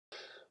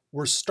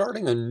We're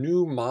starting a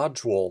new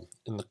module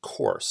in the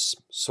course.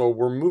 So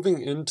we're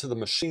moving into the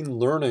machine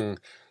learning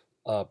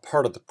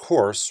part of the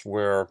course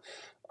where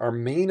our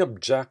main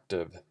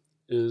objective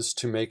is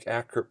to make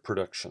accurate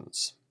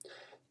predictions.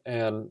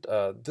 And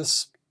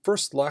this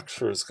first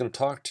lecture is going to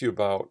talk to you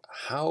about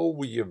how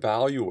we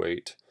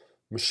evaluate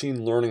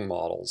machine learning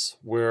models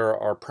where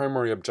our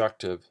primary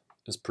objective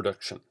is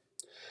prediction.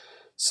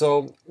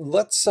 So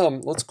let's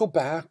go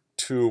back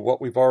to what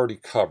we've already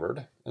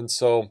covered. And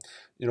so,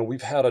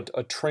 we've had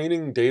a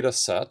training data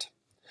set,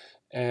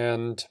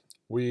 and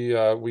we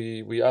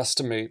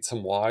estimate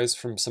some y's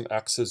from some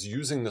x's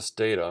using this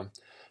data.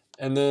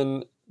 And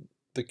then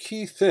the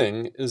key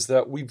thing is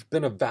that we've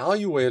been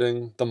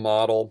evaluating the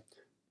model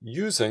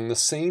using the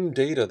same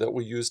data that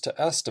we used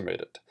to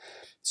estimate it.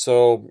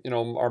 So,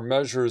 our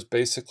measures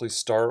basically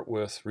start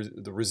with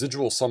the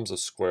residual sums of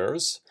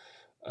squares.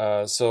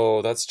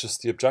 So that's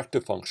just the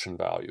objective function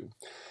value.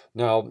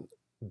 Now,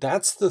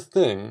 that's the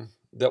thing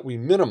that we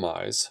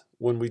minimize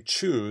when we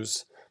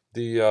choose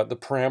the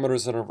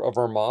parameters of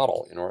our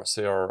model.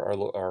 Say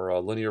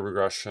our linear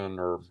regression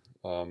or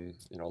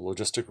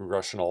logistic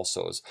regression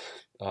also is.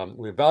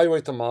 We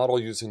evaluate the model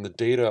using the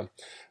data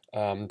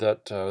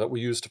that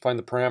we use to find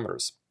the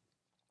parameters.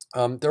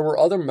 There were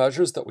other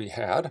measures that we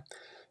had,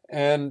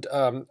 and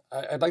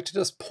I'd like to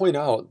just point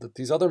out that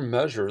these other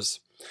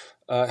measures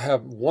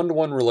have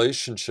one-to-one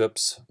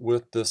relationships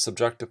with this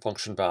objective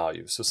function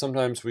value. So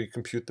sometimes we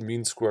compute the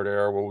mean squared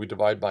error where we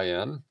divide by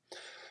n.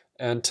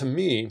 And to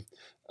me,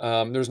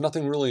 there's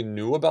nothing really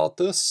new about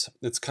this.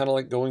 It's kind of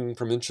like going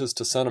from inches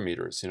to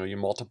centimeters. You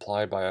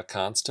multiply by a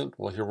constant.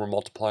 Well, here we're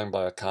multiplying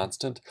by a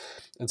constant.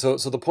 And so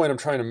the point I'm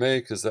trying to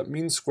make is that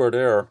mean squared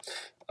error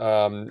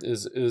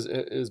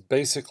is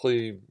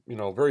basically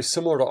very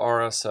similar to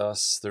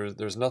RSS.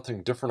 There's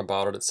nothing different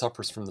about it. It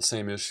suffers from the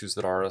same issues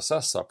that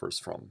RSS suffers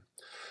from.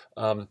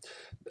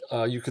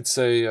 You could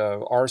say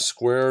r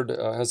squared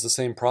has the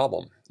same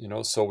problem.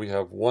 So we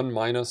have 1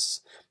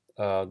 minus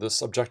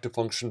this objective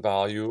function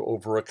value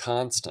over a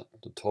constant.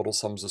 The total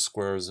sums of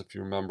squares, if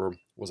you remember,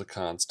 was a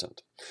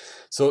constant.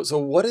 So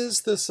what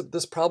is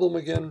this problem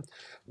again?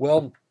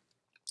 Well,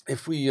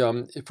 if we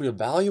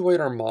evaluate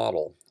our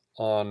model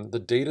on the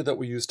data that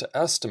we use to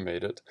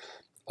estimate it,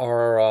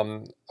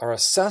 our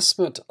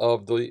assessment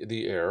of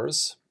the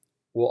errors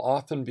will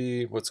often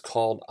be what's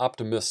called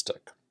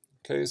optimistic.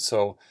 Okay,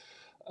 so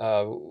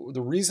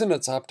the reason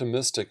it's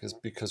optimistic is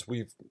because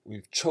we've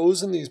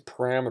chosen these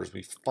parameters,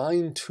 we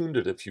fine-tuned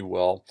it, if you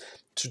will,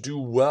 to do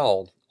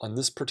well on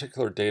this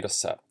particular data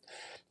set.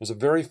 There's a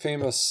very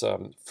famous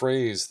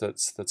phrase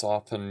that's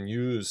often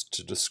used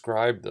to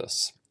describe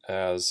this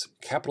as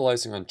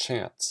capitalizing on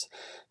chance.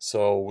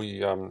 So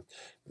we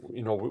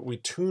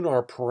tune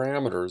our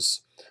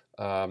parameters,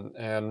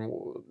 and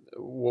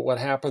what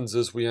happens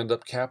is we end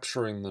up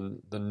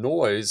capturing the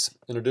noise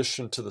in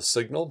addition to the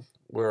signal.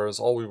 Whereas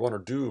all we want to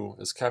do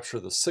is capture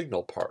the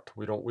signal part.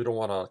 We don't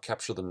want to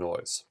capture the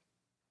noise.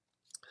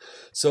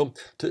 So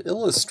to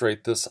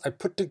illustrate this, I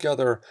put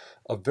together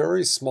a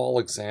very small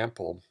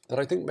example that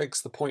I think makes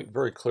the point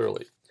very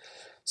clearly.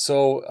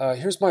 So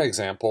here's my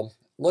example.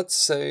 Let's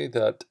say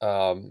that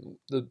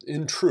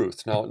in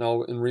truth,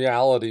 now in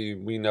reality,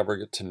 we never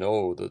get to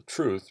know the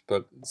truth,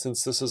 but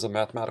since this is a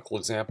mathematical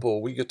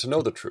example, we get to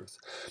know the truth.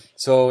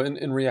 So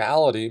in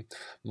reality,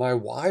 my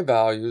y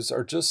values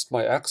are just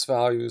my x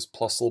values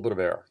plus a little bit of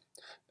error.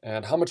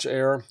 And how much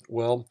error?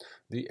 Well,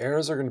 the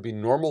errors are going to be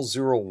normal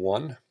 0,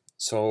 1.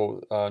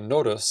 So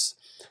notice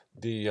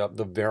the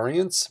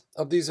variance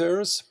of these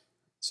errors.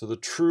 So the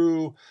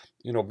true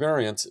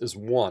variance is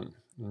 1.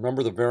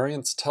 Remember, the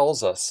variance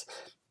tells us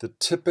the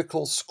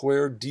typical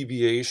squared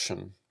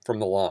deviation from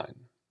the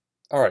line.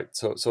 All right,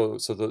 so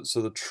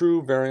the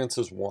true variance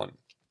is 1.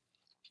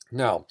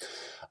 Now,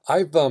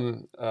 I've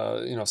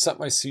set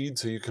my seed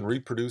so you can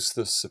reproduce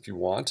this if you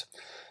want,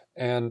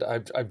 and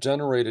I've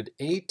generated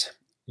 8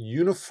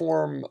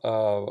 uniform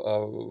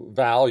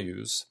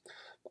values.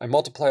 I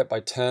multiply it by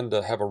 10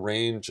 to have a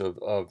range of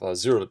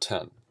 0 to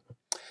 10.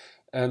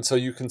 And so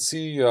you can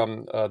see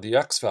the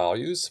x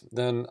values,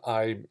 then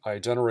I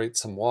generate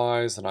some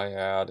y's, and I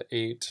add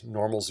 8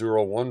 normal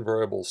 0, 1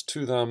 variables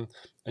to them,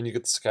 and you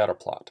get the scatter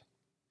plot.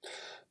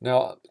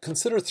 Now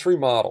consider 3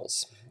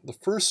 models. The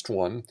first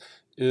one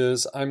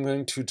is I'm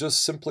going to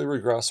just simply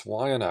regress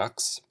y and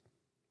x.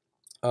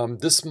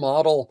 This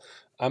model,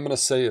 I'm going to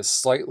say, is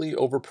slightly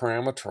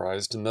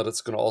over-parameterized in that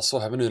it's going to also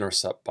have an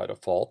intercept by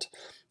default.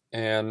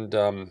 And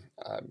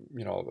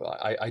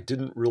I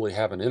didn't really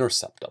have an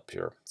intercept up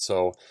here,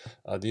 so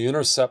the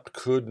intercept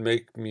could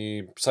make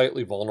me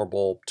slightly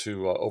vulnerable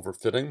to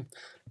overfitting,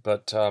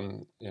 but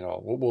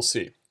we'll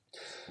see.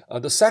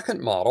 The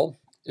second model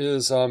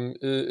is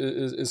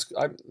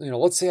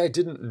let's say I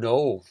didn't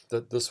know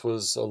that this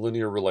was a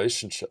linear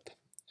relationship,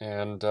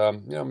 and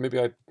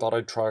maybe I thought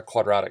I'd try a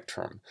quadratic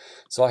term.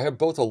 So I have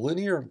both a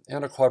linear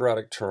and a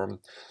quadratic term.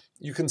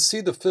 You can see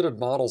the fitted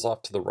models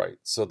off to the right.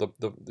 So the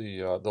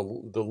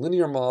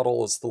linear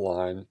model is the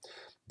line,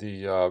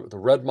 the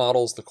red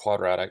model is the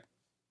quadratic,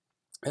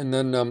 And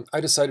then I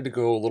decided to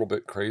go a little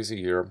bit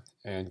crazy here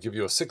and give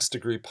you a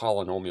 6-degree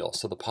polynomial.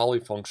 So the poly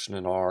function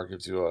in R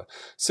gives you a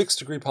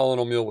 6-degree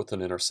polynomial with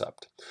an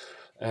intercept.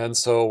 And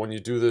so when you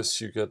do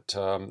this, you get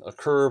a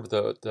curve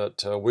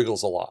that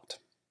wiggles a lot.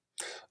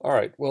 All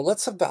right, well,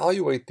 let's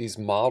evaluate these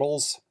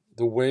models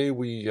the way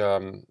we've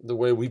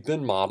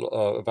been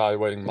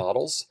evaluating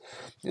models,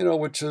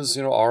 which is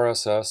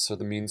RSS, or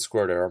the mean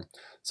squared error.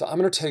 So I'm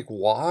going to take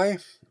y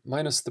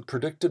minus the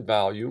predicted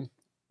value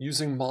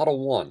using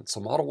model 1. So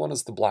model 1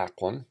 is the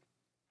black one,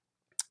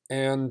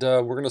 and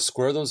we're going to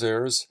square those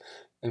errors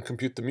and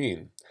compute the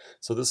mean.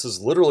 So this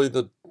is literally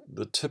the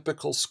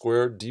typical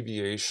squared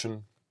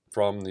deviation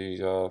from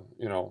the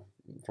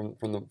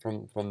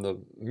from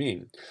the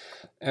mean.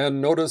 And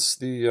notice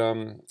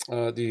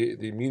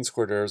the mean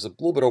squared error is a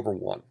little bit over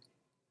 1.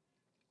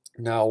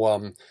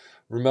 Now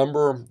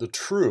remember, the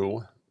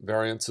true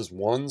variance is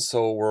 1,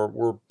 so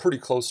we're pretty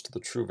close to the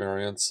true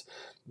variance.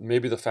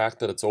 Maybe the fact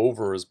that it's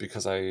over is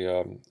because I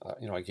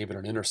gave it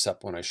an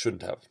intercept when I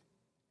shouldn't have.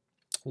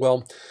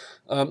 Well,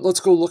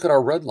 let's go look at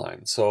our red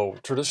line. So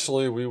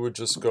traditionally we would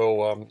just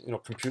go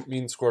compute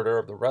mean squared error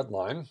of the red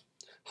line.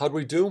 How'd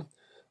we do?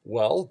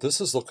 Well,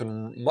 this is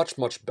looking much,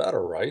 much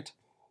better, right?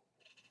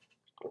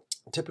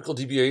 Typical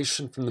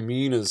deviation from the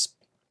mean is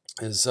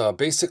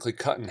basically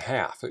cut in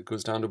half. It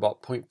goes down to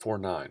about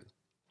 0.49.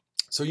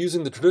 So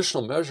using the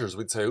traditional measures,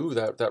 we'd say, ooh,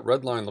 that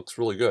red line looks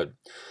really good.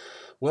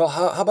 Well,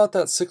 how about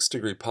that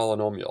 6-degree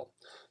polynomial?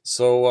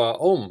 So,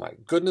 oh my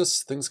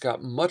goodness, things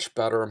got much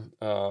better.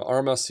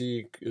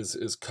 RMSE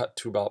is cut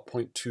to about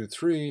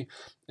 0.23,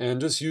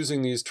 and just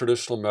using these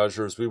traditional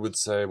measures, we would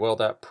say, well,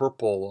 that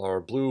purple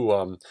or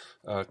blue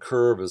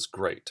curve is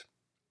great.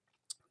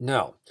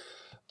 Now,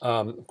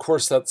 of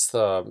course, that's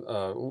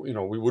the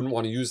we wouldn't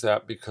want to use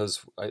that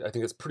because I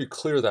think it's pretty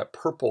clear that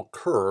purple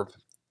curve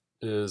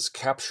is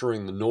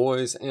capturing the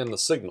noise and the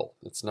signal.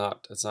 It's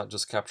not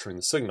just capturing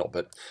the signal,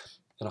 but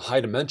in a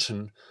high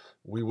dimension,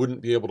 we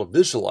wouldn't be able to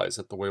visualize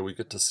it the way we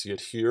get to see it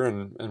here,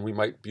 and we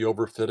might be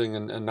overfitting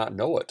and not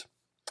know it.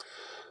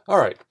 All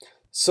right,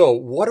 so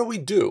what do we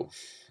do?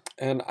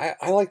 And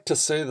I like to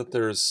say that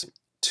there's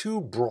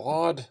two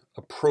broad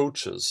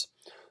approaches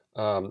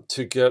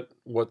to get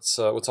what's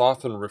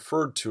often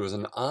referred to as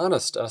an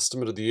honest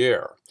estimate of the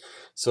error.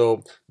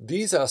 So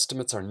these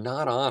estimates are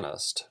not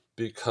honest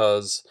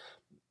because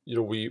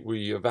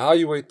we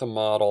evaluate the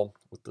model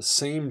with the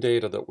same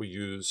data that we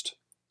used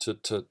to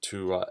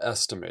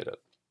estimate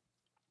it.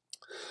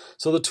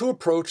 So the two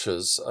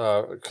approaches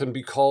can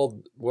be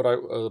called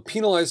the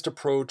penalized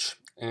approach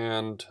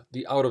and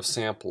the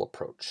out-of-sample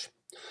approach.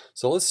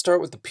 So let's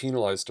start with the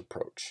penalized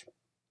approach.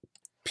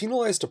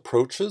 Penalized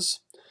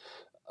approaches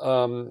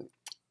add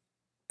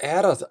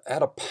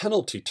a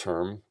penalty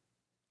term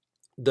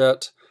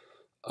that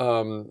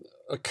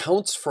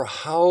accounts for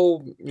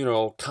how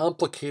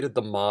complicated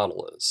the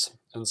model is.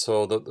 And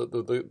so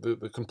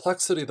the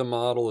complexity of the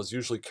model is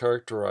usually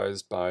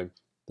characterized by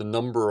the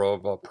number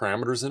of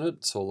parameters in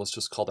it. So let's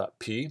just call that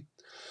P.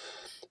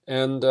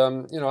 And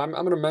I'm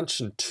going to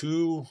mention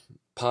two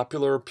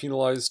popular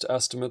penalized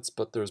estimates,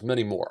 but there's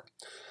many more.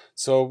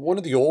 So one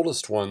of the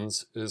oldest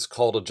ones is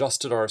called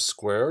adjusted R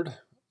squared.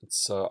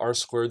 It's R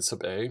squared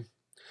sub A.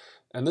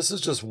 And this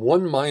is just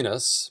 1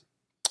 minus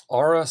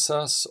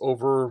RSS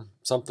over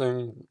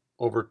something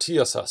over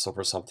TSS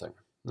over something.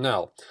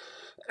 Now,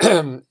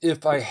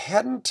 if I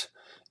hadn't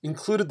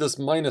included this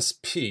minus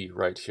P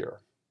right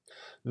here,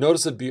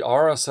 notice it'd be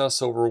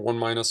RSS over 1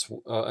 minus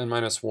n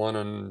minus 1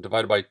 and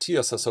divided by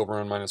TSS over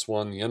n minus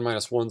 1. The n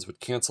minus 1s would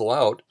cancel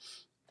out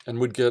and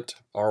would get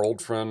our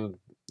old friend,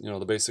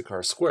 the basic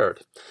R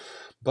squared.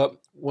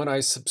 But when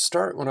I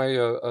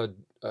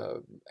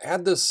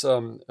add this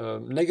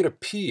negative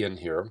P in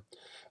here,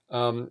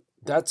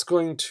 that's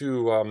going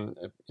to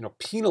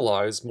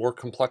penalize more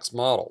complex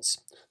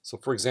models. So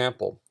for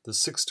example, the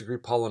 6-degree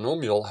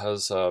polynomial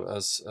has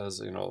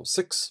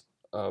 6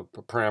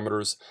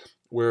 parameters,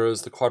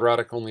 whereas the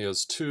quadratic only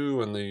has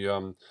 2, and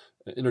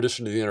in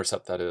addition to the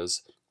intercept, that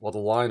is, while the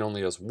line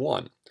only has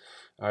 1.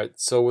 All right,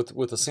 so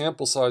with a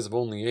sample size of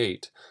only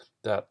 8,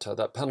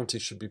 that penalty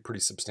should be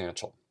pretty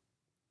substantial.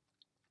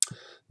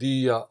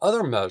 The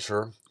other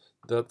measure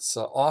that's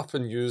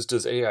often used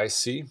is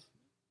AIC,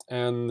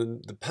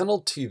 and the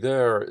penalty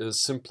there is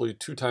simply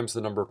 2 times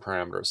the number of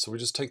parameters. So we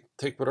just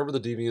take whatever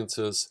the deviance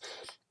is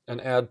and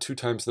add 2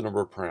 times the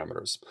number of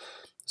parameters.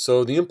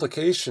 So the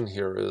implication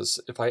here is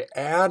if I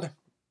add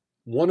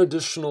 1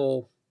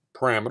 additional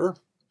parameter,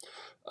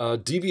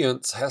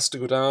 deviance has to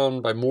go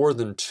down by more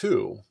than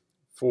 2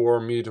 for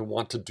me to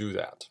want to do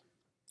that.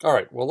 All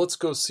right, well, let's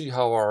go see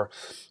how our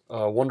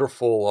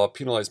wonderful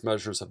penalized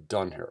measures have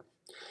done here.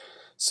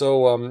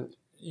 So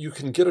you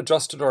can get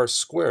adjusted R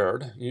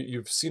squared.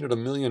 You've seen it a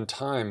million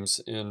times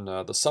in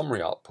the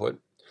summary output.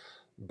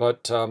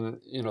 But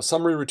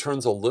summary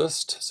returns a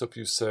list. So if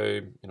you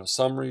say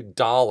summary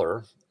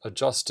 $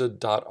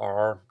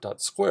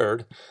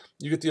 adjusted.r.squared,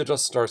 you get the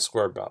adjusted R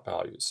squared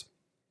values.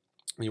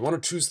 You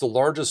want to choose the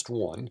largest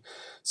one.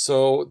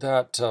 So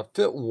that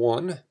fit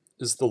 1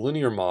 is the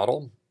linear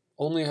model.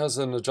 only has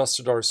an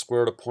adjusted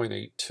R-squared of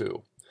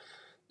 0.82.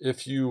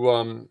 If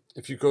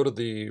you go to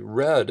the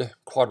red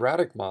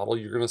quadratic model,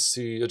 you're going to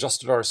see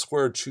adjusted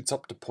R-squared shoots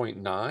up to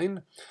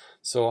 0.9.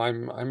 So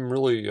I'm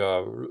really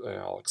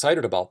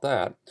excited about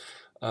that.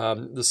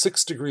 The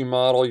 6-degree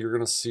model, you're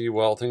going to see,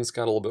 well, things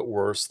got a little bit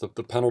worse. The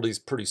penalty's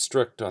pretty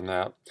strict on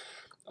that.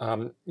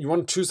 You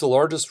want to choose the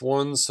largest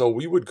one, so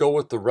we would go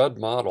with the red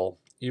model,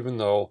 even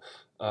though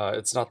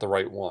it's not the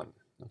right one.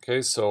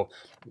 Okay, so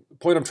the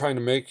point I'm trying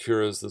to make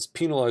here is this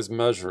penalized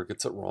measure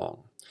gets it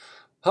wrong.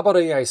 How about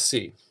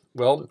AIC?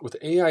 Well, with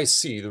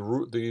AIC,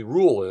 the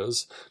rule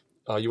is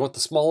you want the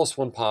smallest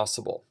one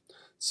possible.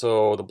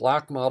 So the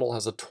black model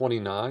has a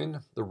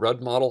 29, the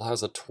red model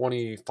has a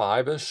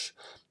 25-ish,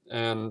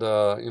 and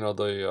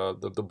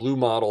the blue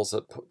model's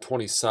at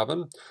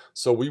 27.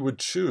 So we would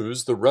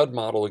choose the red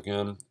model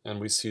again, and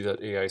we see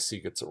that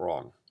AIC gets it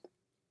wrong.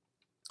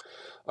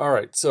 All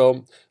right,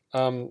 so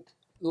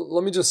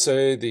let me just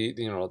say the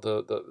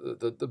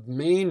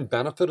main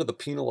benefit of the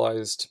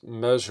penalized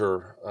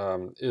measure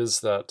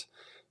is that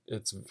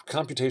it's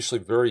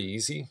computationally very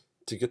easy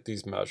to get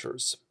these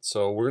measures.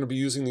 So we're going to be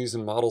using these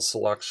in model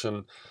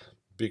selection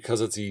because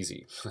it's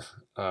easy.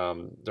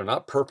 They're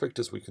not perfect,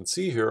 as we can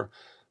see here,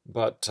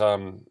 but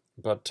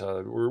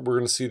we're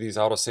going to see these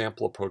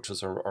out-of-sample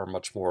approaches are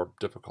much more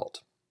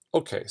difficult.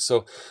 Okay,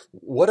 so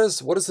what is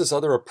this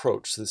other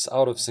approach, this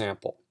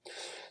out-of-sample?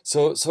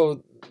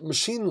 So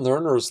machine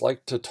learners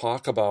like to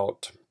talk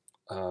about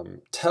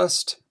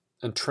test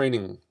and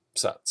training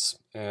sets,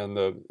 and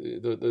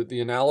the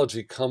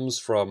analogy comes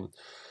from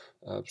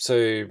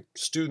say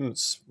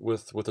students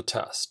with a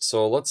test.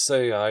 So let's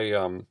say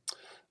I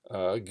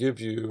give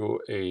you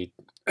a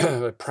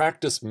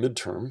practice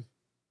midterm,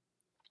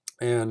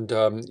 and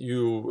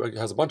it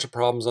has a bunch of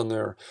problems on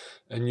there,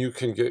 and you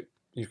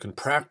can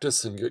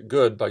practice and get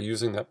good by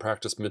using that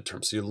practice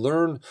midterm. So you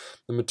learn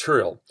the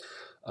material.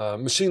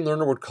 Machine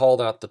learner would call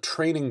that the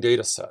training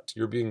data set.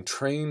 You're being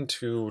trained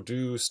to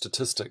do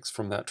statistics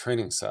from that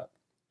training set.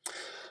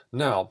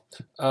 Now,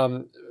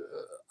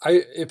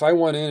 if I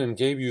went in and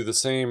gave you the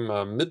same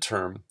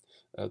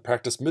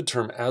practice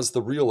midterm as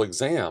the real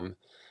exam,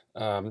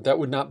 that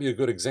would not be a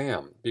good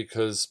exam,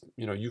 because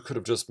you could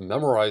have just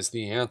memorized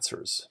the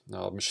answers.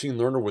 Now, a machine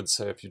learner would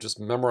say if you just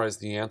memorize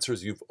the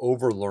answers, you've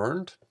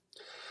overlearned.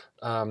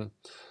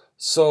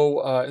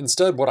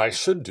 Instead, what I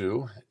should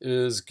do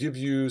is give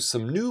you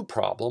some new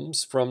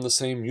problems from the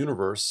same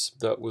universe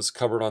that was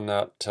covered on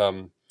that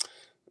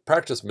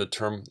practice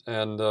midterm,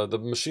 and the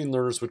machine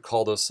learners would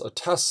call this a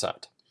test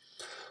set.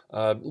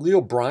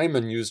 Leo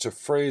Breiman used a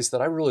phrase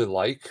that I really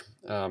like,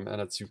 and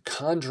it's you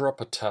conjure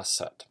up a test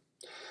set.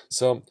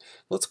 So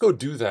let's go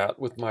do that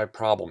with my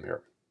problem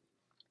here.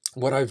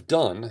 What I've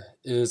done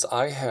is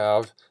I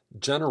have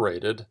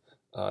generated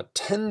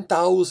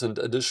 10,000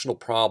 additional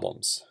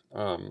problems.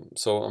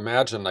 So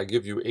imagine I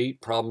give you 8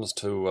 problems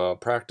to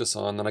practice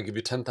on, then I give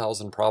you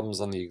 10,000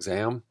 problems on the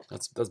exam.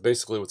 That's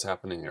basically what's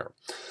happening here.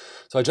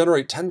 So I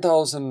generate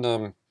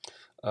 10,000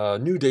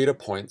 new data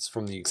points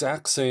from the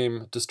exact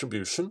same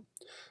distribution.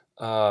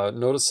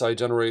 Notice I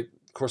generate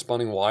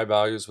corresponding y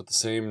values with the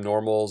same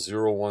normal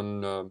 0,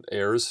 1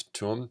 errors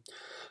to them.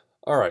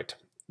 All right,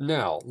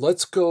 now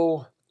let's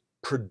go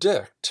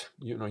predict,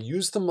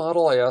 use the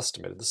model I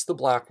estimated. This is the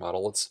black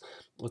model.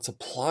 Let's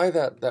apply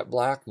that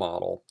black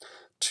model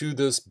to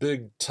this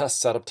big test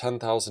set of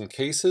 10,000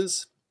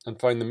 cases and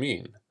find the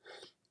mean.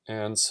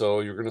 And so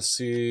you're going to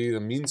see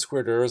the mean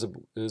squared error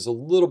is a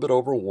little bit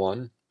over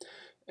 1.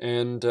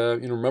 And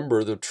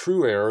remember, the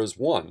true error is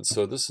 1.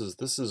 So this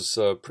is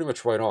pretty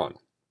much right on.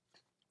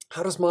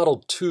 How does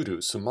model 2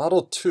 do? So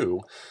model 2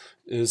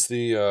 is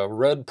the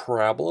red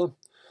parabola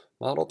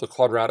model, the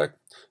quadratic,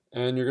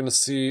 and you're going to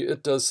see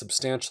it does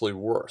substantially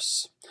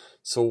worse.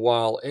 So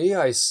while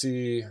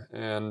AIC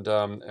and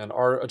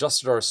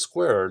adjusted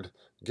R-squared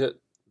get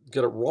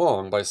it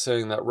wrong by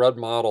saying that red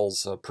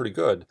model's pretty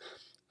good,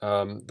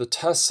 the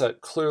test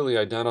set clearly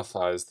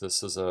identifies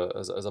this as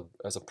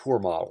a poor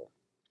model.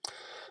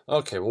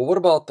 Okay, well, what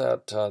about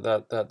that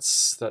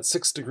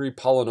 6-degree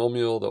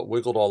polynomial that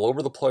wiggled all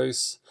over the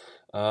place?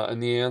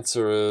 And the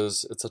answer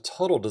is it's a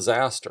total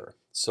disaster.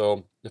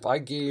 So if I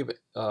gave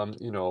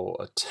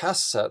a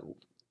test set,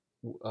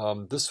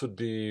 this would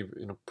be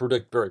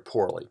predict very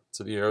poorly.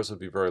 So the errors would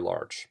be very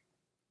large.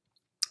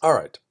 All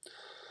right.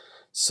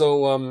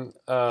 So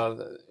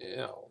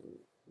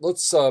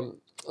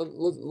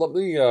let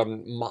me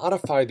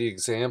modify the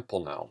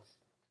example now.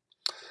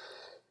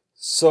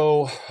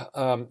 So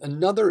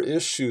another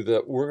issue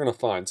that we're going to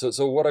find.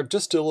 So what I've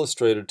just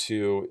illustrated to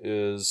you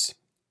is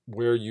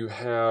where you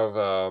have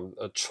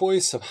a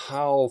choice of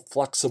how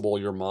flexible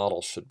your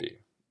model should be.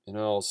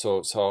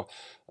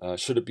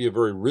 Should it be a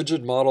very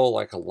rigid model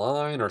like a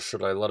line, or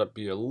should I let it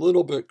be a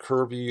little bit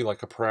curvy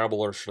like a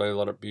parabola, or should I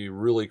let it be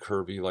really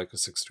curvy like a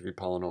 6-degree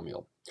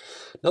polynomial?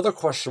 Another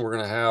question we're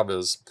going to have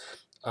is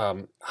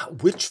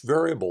which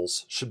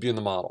variables should be in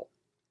the model?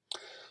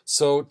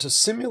 So to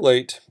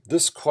simulate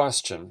this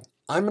question,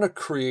 I'm going to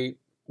create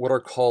what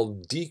are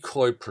called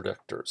decoy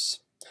predictors.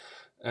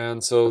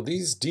 And so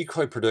these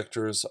decoy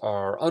predictors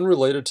are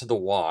unrelated to the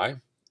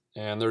y,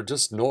 and they're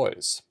just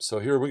noise. So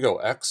here we go.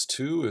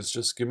 X2 is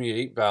just give me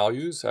 8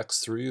 values.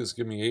 X3 is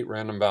give me 8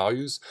 random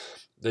values.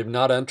 They've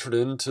not entered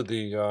into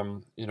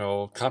the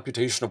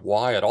computation of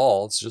y at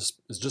all. It's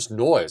just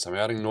noise. I'm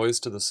adding noise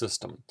to the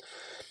system.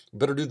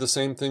 Better do the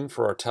same thing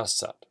for our test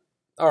set.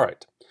 All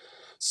right.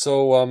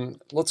 So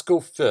let's go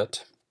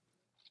fit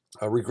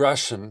a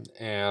regression.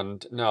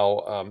 And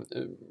now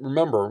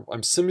remember,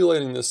 I'm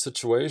simulating this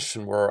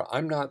situation where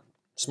I'm not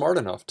smart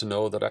enough to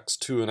know that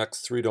X2 and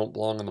X3 don't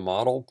belong in the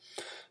model.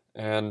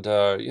 And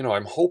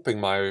I'm hoping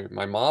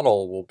my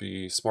model will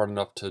be smart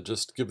enough to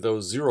just give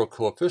those 0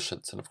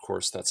 coefficients. And of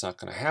course, that's not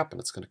going to happen.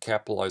 It's going to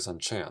capitalize on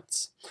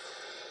chance.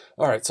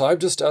 All right, so I've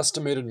just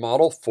estimated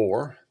model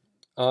 4.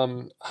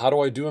 How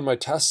do I do in my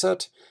test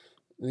set?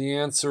 The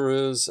answer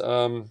is this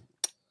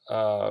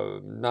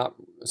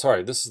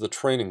is the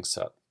training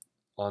set.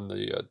 On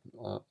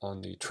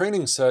the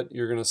training set,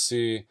 you're going to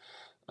see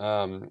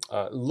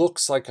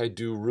looks like I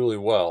do really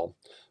well.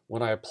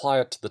 When I apply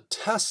it to the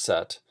test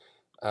set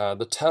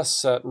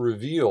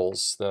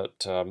reveals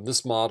that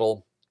this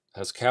model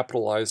has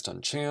capitalized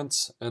on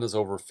chance and is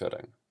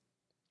overfitting.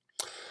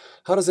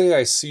 How does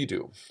AIC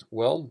do?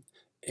 Well,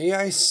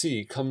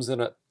 AIC comes in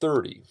at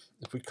 30.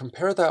 If we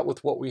compare that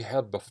with what we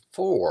had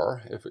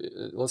before,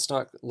 let's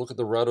not look at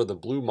the red or the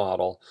blue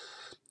model,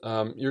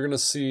 you're going to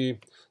see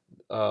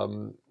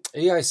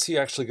AIC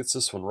actually gets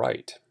this one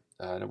right,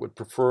 and it would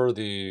prefer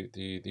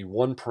the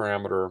one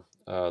parameter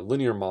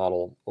linear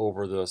model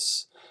over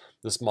this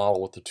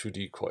model with the 2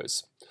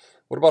 decoys.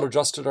 What about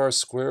adjusted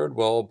R-squared?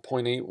 Well,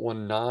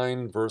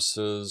 0.819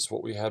 versus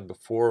what we had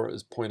before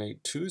is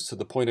 0.82, so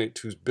the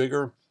 0.82 is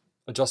bigger.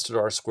 Adjusted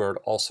R-squared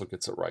also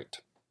gets it right.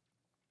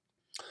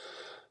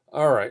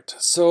 All right,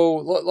 so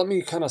let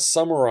me kind of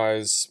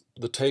summarize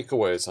the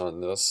takeaways on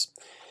this.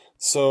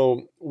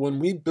 So when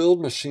we build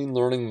machine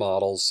learning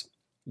models,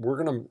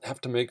 we're going to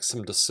have to make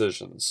some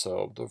decisions.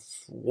 So the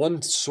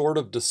one sort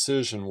of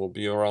decision will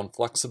be around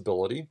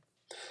flexibility.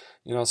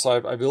 So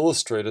I've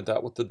illustrated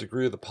that with the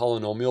degree of the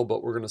polynomial,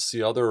 but we're going to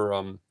see other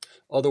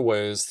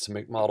ways to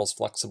make models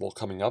flexible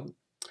coming up.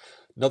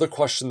 Another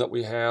question that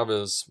we have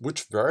is,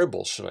 which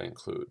variables should I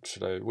include?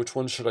 Which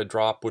one should I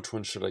drop? Which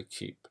one should I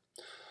keep?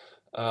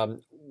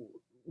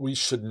 We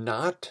should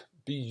not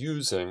be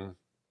using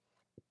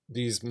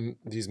these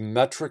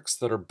metrics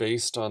that are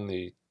based on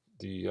the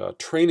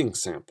training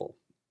sample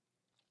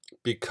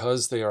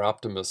because they are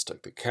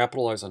optimistic. They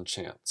capitalize on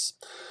chance.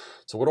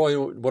 So what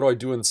do I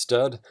do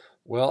instead?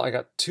 Well, I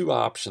got 2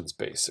 options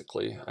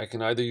basically. I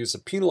can either use a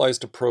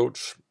penalized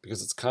approach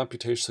because it's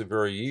computationally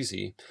very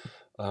easy,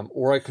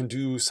 or I can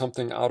do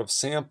something out of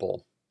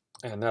sample,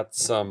 and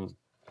that's the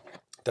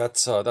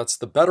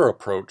better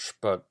approach,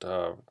 but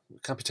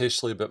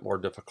computationally a bit more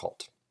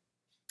difficult.